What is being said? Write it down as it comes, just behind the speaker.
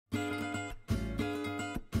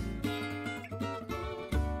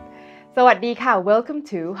Sawadee ka, welcome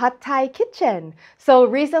to Hot Thai Kitchen. So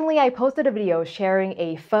recently I posted a video sharing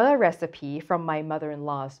a pho recipe from my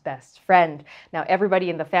mother-in-law's best friend. Now everybody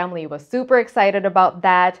in the family was super excited about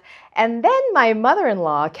that. And then my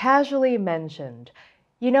mother-in-law casually mentioned,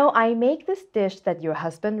 I make this dish that your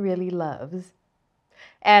husband really loves.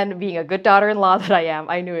 And being a good daughter-in-law that I am,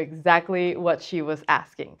 I knew exactly what she was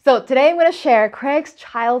asking. So today I'm going to share Craig's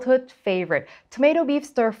childhood favorite, tomato beef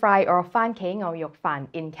stir-fry or phan keng ngao yok phan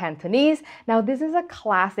in Cantonese. Now this is a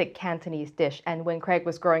classic Cantonese dish, and when Craig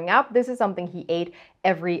was growing up, this is something he ate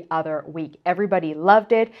every other week. Everybody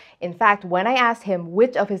loved it. In fact, when I asked him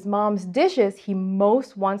which of his mom's dishes he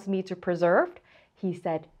most wants me to preserve, he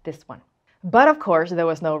said this one. But of course, there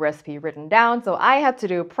was no recipe written down, so I had to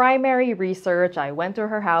do primary research. I went to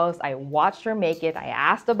her house, I watched her make it, I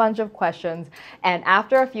asked a bunch of questions, and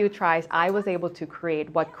after a few tries, I was able to create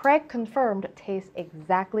what Craig confirmed tastes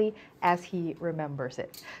exactly as he remembers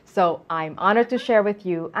it. So I'm honored to share with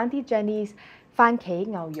you Auntie Jenny's phan keng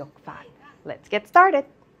ngao yok phan. Let's get started.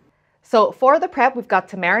 So for the prep, we've got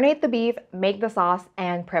to marinate the beef, make the sauce,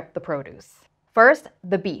 and prep the produce. First,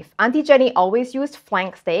 the beef. Auntie Jenny always used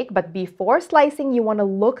flank steak, but before slicing, you want to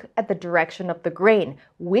look at the direction of the grain.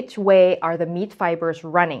 Which way are the meat fibers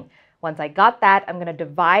running? Once I got that, I'm going to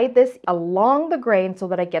divide this along the grain so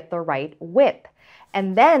that I get the right width.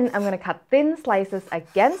 And then I'm going to cut thin slices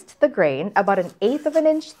against the grain, about 1/8 of an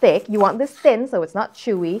inch thick. You want this thin so it's not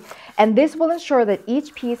chewy. And this will ensure that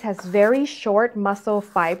each piece has very short muscle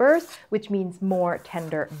fibers, which means more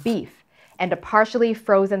tender beef. And a partially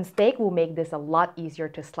frozen steak will make this a lot easier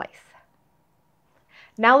to slice.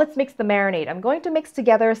 Now let's mix the marinade. I'm going to mix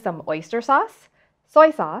together some oyster sauce, soy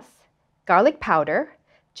sauce, garlic powder,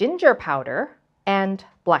 ginger powder, and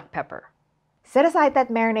black pepper. Set aside that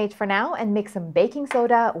marinade for now and mix some baking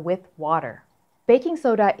soda with water. Baking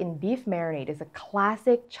soda in beef marinade is a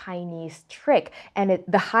classic Chinese trick, and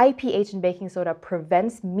the high pH in baking soda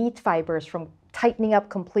prevents meat fibers from tightening up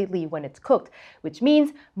completely when it's cooked, which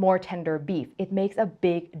means more tender beef. It makes a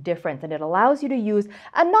big difference, and it allows you to use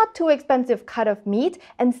a not too expensive cut of meat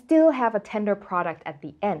and still have a tender product at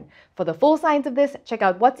the end. For the full science of this, check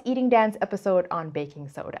out What's Eating Dan's episode on baking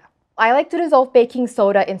soda. I like to dissolve baking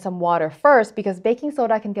soda in some water first because baking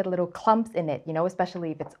soda can get little clumps in it,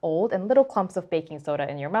 especially if it's old, and little clumps of baking soda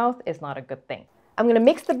in your mouth is not a good thing. I'm going to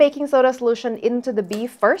mix the baking soda solution into the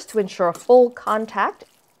beef first to ensure full contact,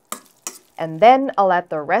 and then I'll add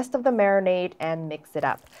the rest of the marinade and mix it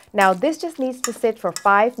up. Now this just needs to sit for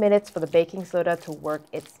 5 minutes for the baking soda to work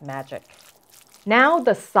its magic. Now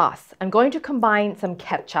the sauce. I'm going to combine some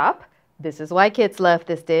ketchup, this is why kids love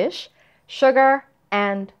this dish, sugar,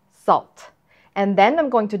 and salt. And then I'm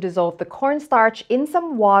going to dissolve the cornstarch in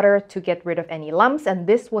some water to get rid of any lumps, and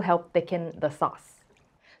this will help thicken the sauce.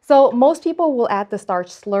 So most people will add the starch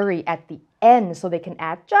slurry at the end so they can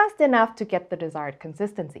add just enough to get the desired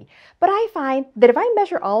consistency. But I find that if I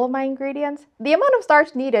measure all of my ingredients, the amount of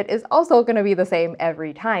starch needed is also going to be the same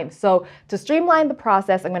every time. So to streamline the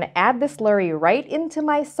process, I'm going to add the slurry right into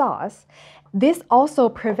my sauce. This also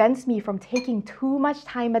prevents me from taking too much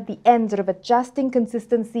time at the end, sort of adjusting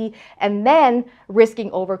consistency and then risking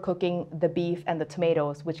overcooking the beef and the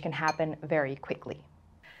tomatoes, which can happen very quickly.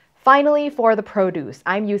 Finally, for the produce,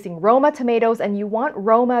 I'm using Roma tomatoes, and you want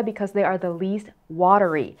Roma because they are the least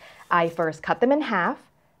watery. I first cut them in half,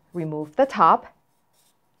 remove the top,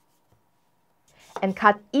 and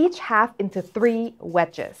cut each half into 3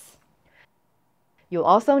 wedges. You'll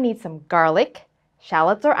also need some garlic,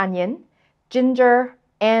 shallots or onion, ginger,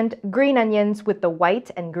 and green onions with the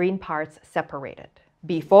white and green parts separated.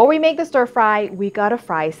 Before we make the stir fry, we gotta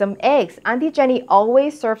fry some eggs. Auntie Jenny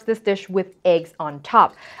always serves this dish with eggs on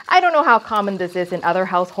top. I don't know how common this is in other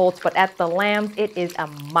households, but at the Lambs, it is a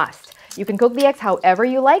must. You can cook the eggs however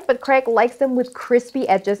you like, but Craig likes them with crispy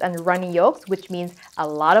edges and runny yolks, which means a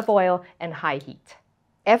lot of oil and high heat.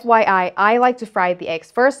 FYI, I like to fry the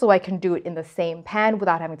eggs first so I can do it in the same pan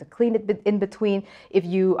without having to clean it in between. If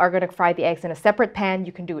you are going to fry the eggs in a separate pan,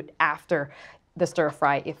 you can do it after the stir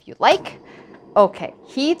fry if you like. Okay,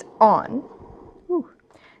 heat on. Whew.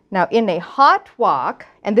 Now in a hot wok,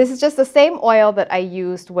 and this is just the same oil that I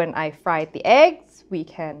used when I fried the eggs, we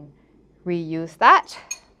can reuse that.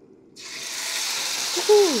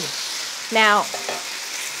 Now,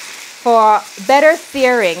 for better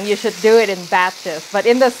searing, you should do it in batches. But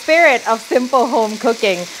in the spirit of simple home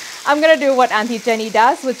cooking, I'm going to do what Auntie Jenny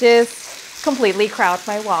does, which is completely crowd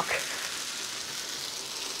my wok.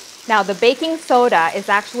 Now, the baking soda is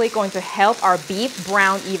actually going to help our beef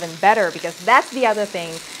brown even better because that's the other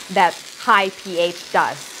thing that high pH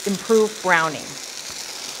does, improve browning.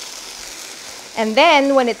 And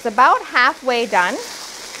then when it's about halfway done,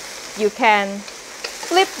 you can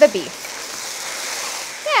flip the beef.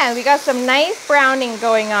 Yeah, we got some nice browning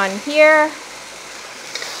going on here.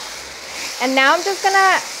 And now I'm just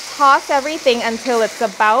gonna toss everything until it's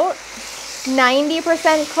about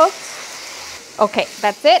 90% cooked. Okay,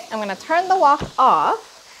 that's it. I'm gonna turn the wok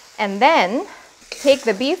off and then take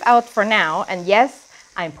the beef out for now. And yes,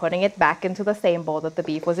 I'm putting it back into the same bowl that the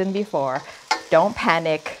beef was in before. Don't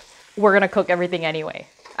panic. We're gonna cook everything anyway,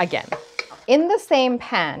 again. In the same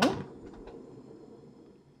pan,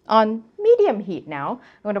 on medium heat now,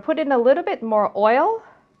 I'm gonna put in a little bit more oil.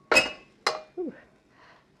 Ooh.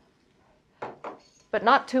 But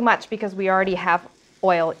not too much because we already have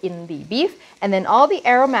oil in the beef. And then all the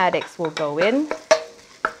aromatics will go in.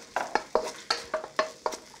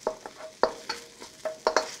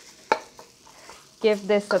 Give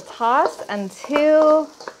this a toss until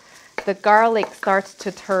the garlic starts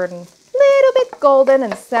to turn a little bit golden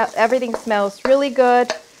and everything smells really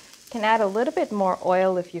good. You can add a little bit more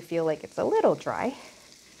oil if you feel like it's a little dry.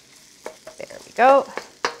 There we go.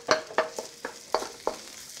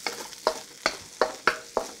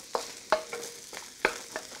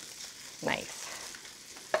 Nice.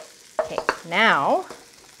 Okay, now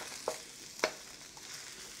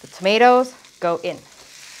the tomatoes go in.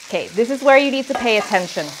 Okay, this is where you need to pay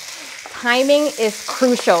attention. Timing is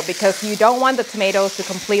crucial because you don't want the tomatoes to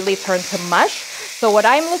completely turn to mush. So what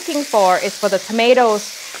I'm looking for is for the tomatoes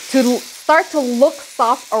to start to look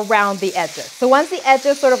soft around the edges. So once the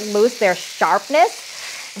edges sort of lose their sharpness,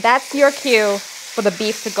 that's your cue for the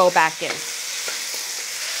beef to go back in.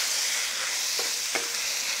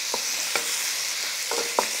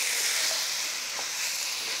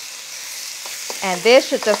 And this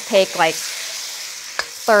should just take like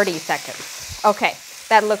 30 seconds. Okay,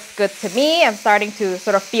 that looks good to me. I'm starting to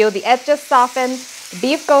sort of feel the edges soften. The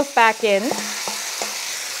beef goes back in.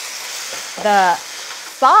 The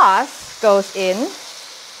sauce goes in.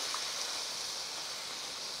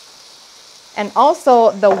 And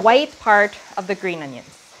also the white part of the green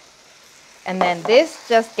onions. And then this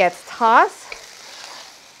just gets tossed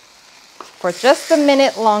for just a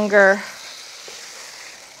minute longer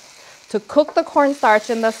to cook the cornstarch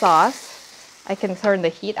in the sauce. I can turn the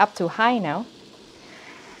heat up to high now.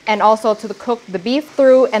 And also to cook the beef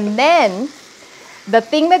through. And then the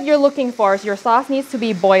thing that you're looking for is your sauce needs to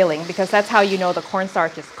be boiling because that's how you know the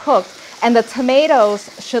cornstarch is cooked. And the tomatoes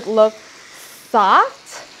should look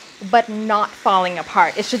soft but not falling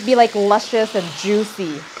apart. It should be like luscious and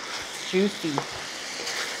juicy. Juicy.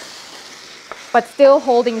 But still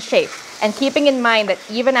holding shape. And keeping in mind that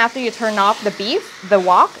even after you turn off the beef, the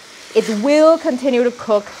wok, it will continue to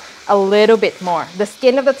cook a little bit more. The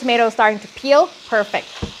skin of the tomato is starting to peel. Perfect.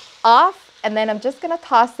 Off, and then I'm just gonna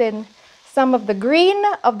toss in some of the green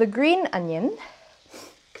onion.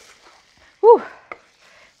 Whew.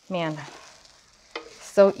 Man,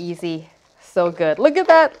 so easy, so good. Look at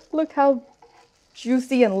that. Look how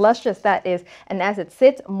juicy and luscious that is. And as it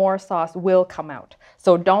sits, more sauce will come out.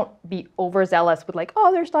 So don't be overzealous with like,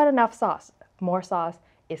 oh, there's not enough sauce. More sauce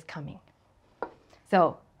is coming.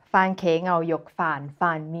 So, Fan K Ngao Yok Fan.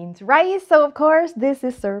 Fan means rice, so of course this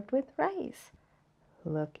is served with rice.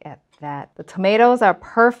 Look at that. The tomatoes are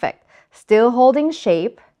perfect. Still holding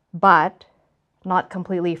shape, but not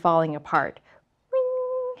completely falling apart.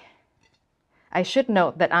 Ring. I should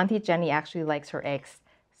note that Auntie Jenny actually likes her eggs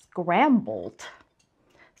scrambled.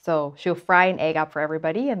 So she'll fry an egg up for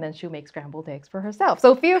everybody and then she'll make scrambled eggs for herself.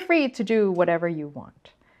 So feel free to do whatever you want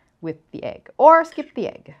with the egg or skip the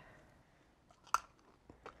egg.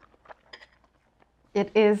 It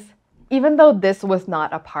is, even though this was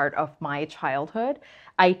not a part of my childhood,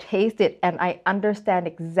 I taste it and I understand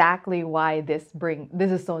exactly why this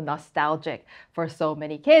is so nostalgic for so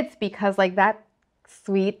many kids because like that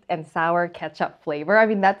sweet and sour ketchup flavor, I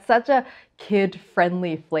mean, that's such a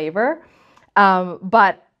kid-friendly flavor,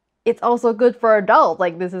 but it's also good for adults.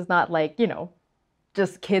 Like this is not like, you know,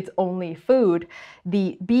 just kids-only food.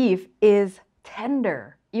 The beef is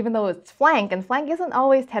tender. Even though it's flank, and flank isn't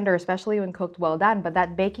always tender, especially when cooked well done, but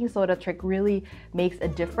that baking soda trick really makes a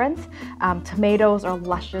difference. Tomatoes are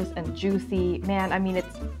luscious and juicy. Man, I mean,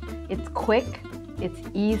 it's quick, it's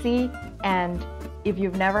easy, and if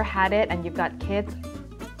you've never had it and you've got kids,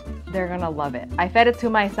 they're gonna love it. I fed it to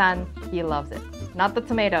my son, he loves it. Not the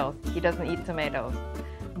tomatoes, he doesn't eat tomatoes,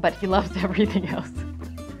 but he loves everything else.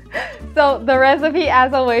 So the recipe,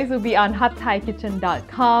 as always, will be on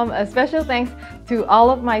hotthaikitchen.com. A special thanks to all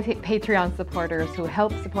of my Patreon supporters who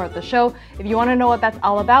help support the show. If you want to know what that's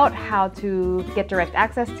all about, how to get direct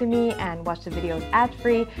access to me and watch the videos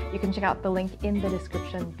ad-free, you can check out the link in the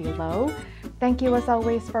description below. Thank you as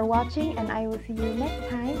always for watching, and I will see you next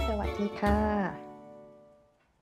time. สวัสดีค่ะ